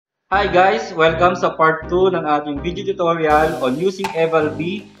Hi guys! Welcome sa part 2 ng ating video tutorial on using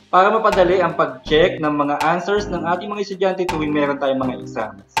EvalBee para mapadali ang pag-check ng mga answers ng ating mga estudyante tuwing meron tayong mga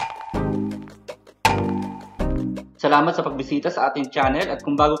exams. Salamat sa pagbisita sa ating channel at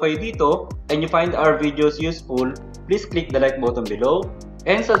kung bago kayo dito and you find our videos useful, please click the like button below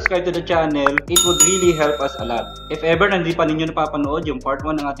and subscribe to the channel. It would really help us a lot. If ever hindi pa ninyo napapanood yung part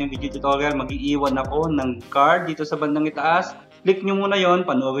 1 ng ating video tutorial, mag-iiwan ako ng card dito sa bandang itaas. Click nyo muna yon,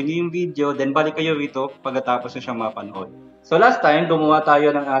 panoorin nyo yung video, then balik kayo rito pagkatapos nyo siyang mapanood. So last time, gumawa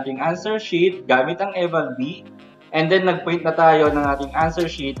tayo ng ating answer sheet gamit ang EvalBee, and then nag-print na tayo ng ating answer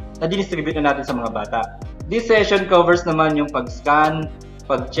sheet na dinistribute na natin sa mga bata. This session covers naman yung pag-scan,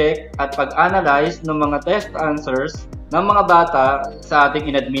 pag-check, at pag-analyze ng mga test answers ng mga bata sa ating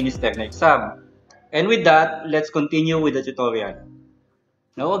in-administer na exam. And with that, let's continue with the tutorial.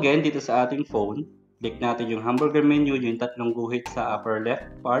 Now again, dito sa ating phone, click natin yung hamburger menu, yung tatlong guhit sa upper left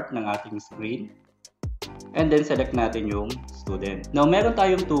part ng ating screen. And then select natin yung student. Now, meron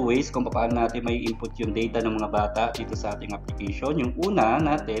tayong two ways kung paano natin may input yung data ng mga bata dito sa ating application. Yung una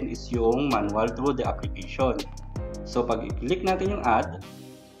natin is yung manual through the application. So, pag i-click natin yung add,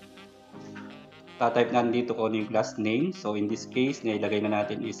 tatype natin dito kung ano yung class name. So, in this case, nailagay na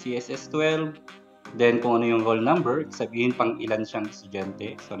natin is CSS12. Then, kung ano yung roll number, sabihin pang ilan siyang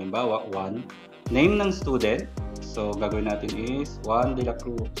estudyante. So, halimbawa, 1. Name ng student. So, gagawin natin is Juan de la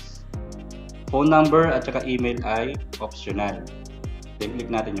Cruz. Phone number at saka email ay optional. Then,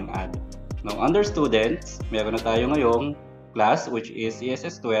 click natin yung add. Now, under students, meron na tayo ngayong class which is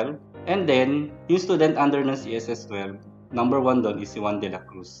CSS12. And then, yung student under ng CSS12, number 1 doon is si Juan de la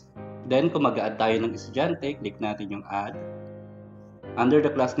Cruz. Then, kung mag-add tayo ng estudyante, click natin yung add. Under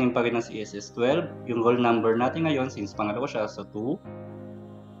the class name pa rin ng CSS12, yung roll number natin ngayon, since pangalawa siya, so 2.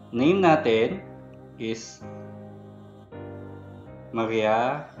 Name natin is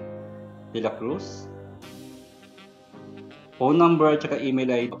Maria de la Cruz. Phone number at saka email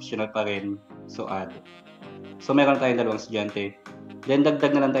ay optional pa rin, so add. So meron tayong dalawang estudyante. Then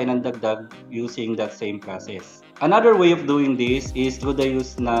dagdag na lang tayo ng dagdag using that same process. Another way of doing this is through the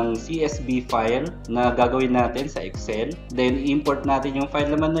use ng CSV file na gagawin natin sa Excel. Then import natin yung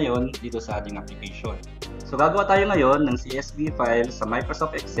file naman na yon dito sa ating application. So gagawa tayo ngayon ng CSV file sa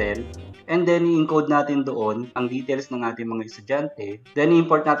Microsoft Excel. And then, i-encode natin doon ang details ng ating mga estudyante. Then,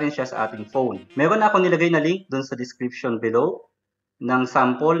 i-import natin siya sa ating phone. Meron na ako nilagay na link doon sa description below ng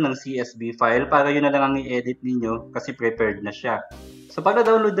sample ng CSV file para yun na lang ang i-edit ninyo kasi prepared na siya. So, pag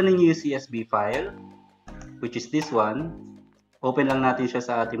na-download na ninyo yung CSV file, which is this one, open lang natin siya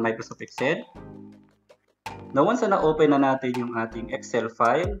sa ating Microsoft Excel. Now, once na na-open na natin yung ating Excel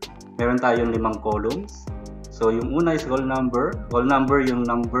file, meron tayong 5 columns. So, yung una is roll number. Roll number yung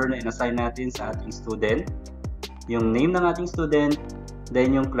number na in-assign natin sa ating student. Yung name ng ating student.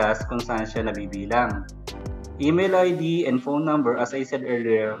 Then, yung class kung saan siya nabibilang. Email ID and phone number, as I said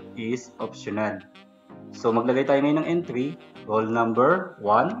earlier, is optional. So, maglagay tayo ngayon ng entry. Roll number,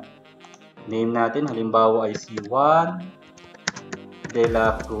 1. Name natin, halimbawa ay si Juan de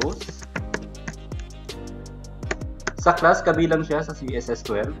la Cruz. Sa class, kabilang siya sa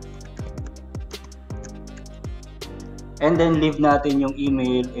CSS12. And then, leave natin yung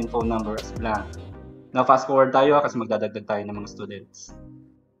email and phone number as blank. Now, fast forward tayo kasi magdadagdag tayo ng mga students.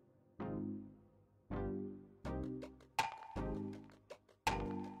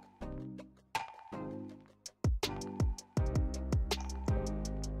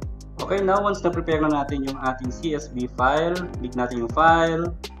 Okay, now once na-prepare na natin yung ating CSV file, click natin yung file,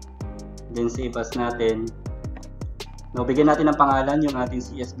 then save as natin. Now, bigyan natin ng pangalan yung ating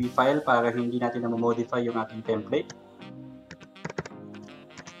CSV file para hindi natin na-modify yung ating template.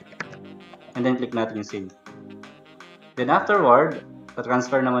 And then, click natin yung save. Then, afterward,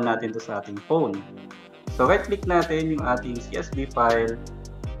 transfer naman natin to sa ating phone. So, right-click natin yung ating CSV file.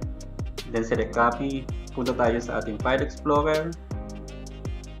 Then, select copy. Punta tayo sa ating File Explorer.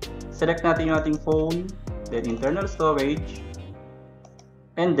 Select natin yung ating phone. Then, internal storage.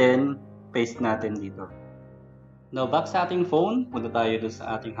 And then, paste natin dito. Now, back sa ating phone, punta tayo doon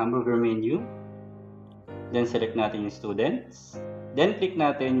sa ating hamburger menu. Then, select natin yung students. Then, click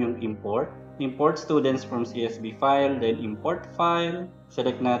natin yung import. Import students from CSV file, then import file.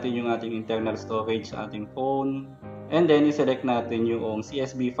 Select natin yung ating internal storage sa ating phone. And then, i-select natin yung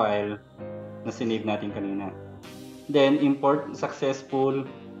CSV file na sinave natin kanina. Then, import successful.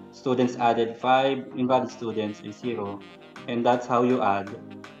 Students added 5, invalid students is 0. And that's how you add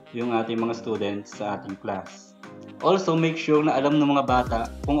yung ating mga students sa ating class. Also, make sure na alam ng mga bata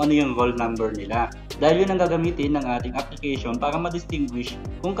kung ano yung roll number nila. Dahil yun ang gagamitin ng ating application para ma-distinguish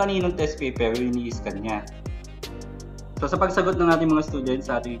kung kaninong test paper yung ini-scan niya. So sa pagsagot ng ating mga students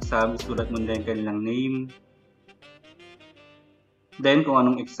sa ating exam, isulat mo din kanilang name, then kung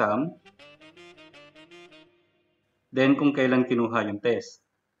anong exam, then kung kailan kinuha yung test.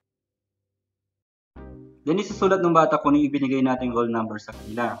 Then isusulat ng bata kung ibinigay nating roll number sa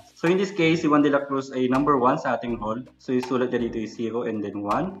kanila. So in this case, si Juan de la Cruz ay number 1 sa ating roll. So isusulat niya dito is 0 and then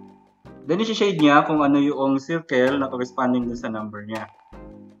 1. Then isi-shade niya kung ano yung circle na corresponding dun sa number niya.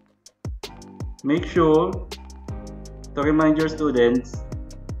 Make sure to remind your students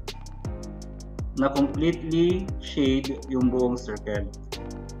na completely shade yung buong circle.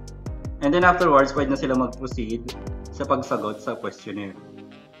 And then afterwards, pwede na sila mag-proceed sa pagsagot sa questionnaire.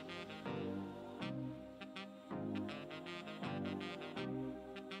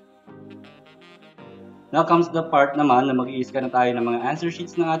 Now comes the part naman na mag-i-scan na tayo ng mga answer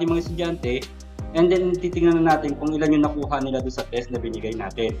sheets ng ating mga estudyante, and then titingnan na natin kung ilan yung nakuha nila doon sa test na binigay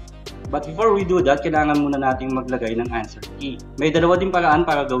natin. But before we do that, kailangan muna nating maglagay ng answer key. May dalawa din paraan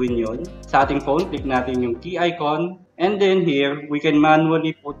para gawin yon. Sa ating phone, click natin yung key icon, and then here, we can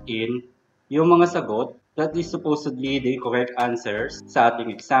manually put in yung mga sagot that is supposedly the correct answers sa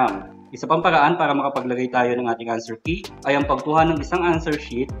ating exam. Isa pang paraan para makapaglagay tayo ng ating answer key ay ang pagkuha ng isang answer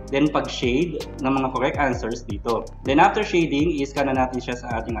sheet, then pag-shade ng mga correct answers dito. Then after shading, i-scan na natin siya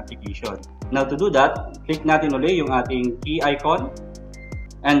sa ating application. Now to do that, click natin ulit yung ating key icon,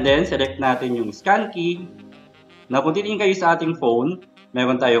 and then select natin yung scan key. Now kung titingin kayo sa ating phone,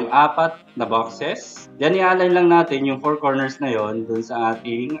 meron tayong 4 na boxes. Then i-align lang natin yung 4 corners na yon dun sa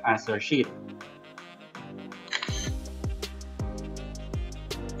ating answer sheet.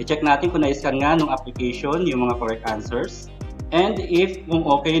 I-check natin kung na-scan nga ng application yung mga correct answers. And if kung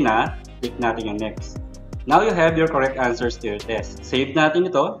okay na, click natin yung next. Now you have your correct answers to your test. Save natin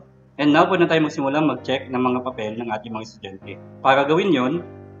ito. And now pwede na tayo magsimula mag-check ng mga papel ng ating mga estudyante. Para gawin yon,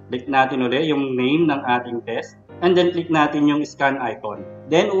 click natin ulit yung name ng ating test. And then click natin yung scan icon.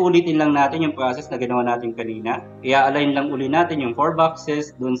 Then uulitin lang natin yung process na ginawa natin kanina. I-align lang uli natin yung 4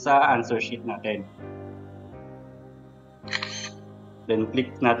 boxes dun sa answer sheet natin. Then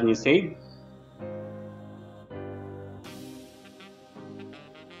click natin yung save.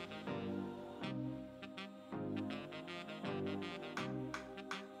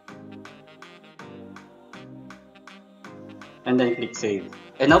 And then click save.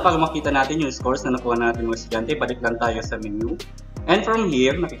 And now para makita natin yung scores na nakuha natin mga estudyante, balik lang tayo sa menu. And from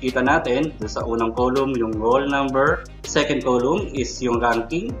here, nakikita natin sa unang column yung roll number, second column is yung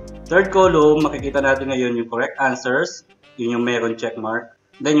ranking, third column makikita natin ngayon yung correct answers, yun yung meron check mark,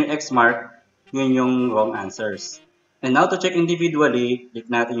 then yung X mark, yun yung wrong answers. And now to check individually, click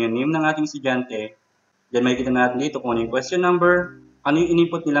natin yung name ng ating estudyante, then makikita natin dito kung ano yung question number, ano yung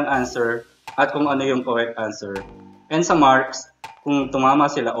in-input nilang answer, at kung ano yung correct answer. And sa marks, kung tumama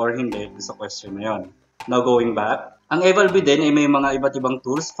sila or hindi sa question na yun. Now going back, ang EvalBee din ay may mga iba't ibang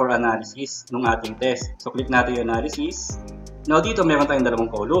tools for analysis ng ating test. So click natin yung analysis. Now dito meron tayong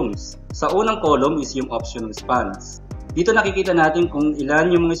dalawang columns. Sa unang column is yung option response. Dito nakikita natin kung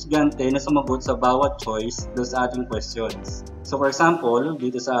ilan yung mga estudyante na sumagot sa bawat choice doon sa ating questions. So for example,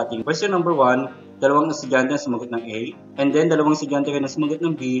 dito sa ating question number 1, dalawang estudyante na sumagot ng A, and then dalawang estudyante na sumagot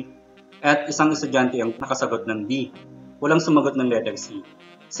ng B, at isang estudyante ang nakasagot ng D. Walang sumagot ng letter C.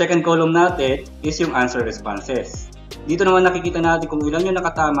 Second column natin is yung answer responses. Dito naman nakikita natin kung ilan yung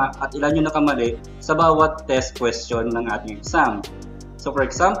nakatama at ilan yung nakamali sa bawat test question ng ating exam. So for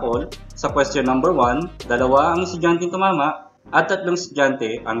example, sa question number 1, dalawa ang estudyante tumama at 3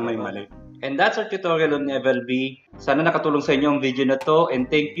 estudyante ang may mali. And that's our tutorial on EvalBee. Sana nakatulong sa inyo ang video na to, and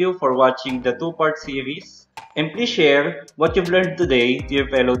thank you for watching the 2-part series. And please share what you've learned today to your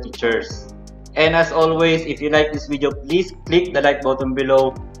fellow teachers. And as always, if you like this video, please click the like button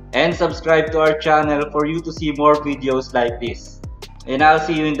below and subscribe to our channel for you to see more videos like this. And I'll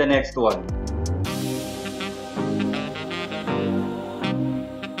see you in the next one.